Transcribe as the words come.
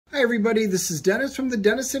Hi everybody, this is Dennis from the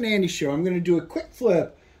Dennis and Andy Show. I'm going to do a quick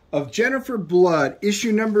flip of Jennifer Blood,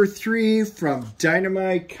 issue number 3 from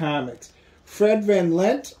Dynamite Comics. Fred Van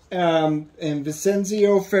Lent and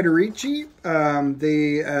Vincenzo Federici,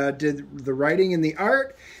 they did the writing and the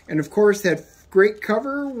art. And of course, that great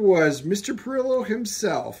cover was Mr. Parrillo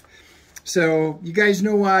himself. So you guys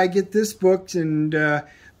know why I get this book, and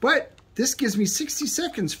but this gives me 60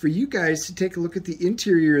 seconds for you guys to take a look at the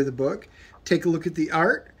interior of the book, take a look at the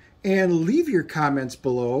art, and leave your comments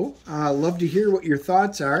below. Love to hear what your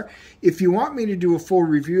thoughts are. If you want me to do a full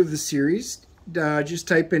review of the series, just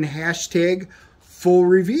type in hashtag full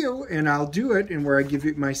review and I'll do it, and where I give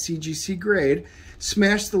you my CGC grade.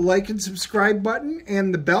 Smash the like and subscribe button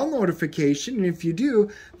and the bell notification, and if you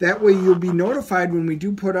do, that way you'll be notified when we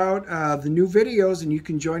do put out the new videos, and you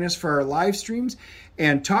can join us for our live streams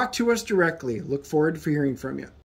and talk to us directly. Look forward to hearing from you.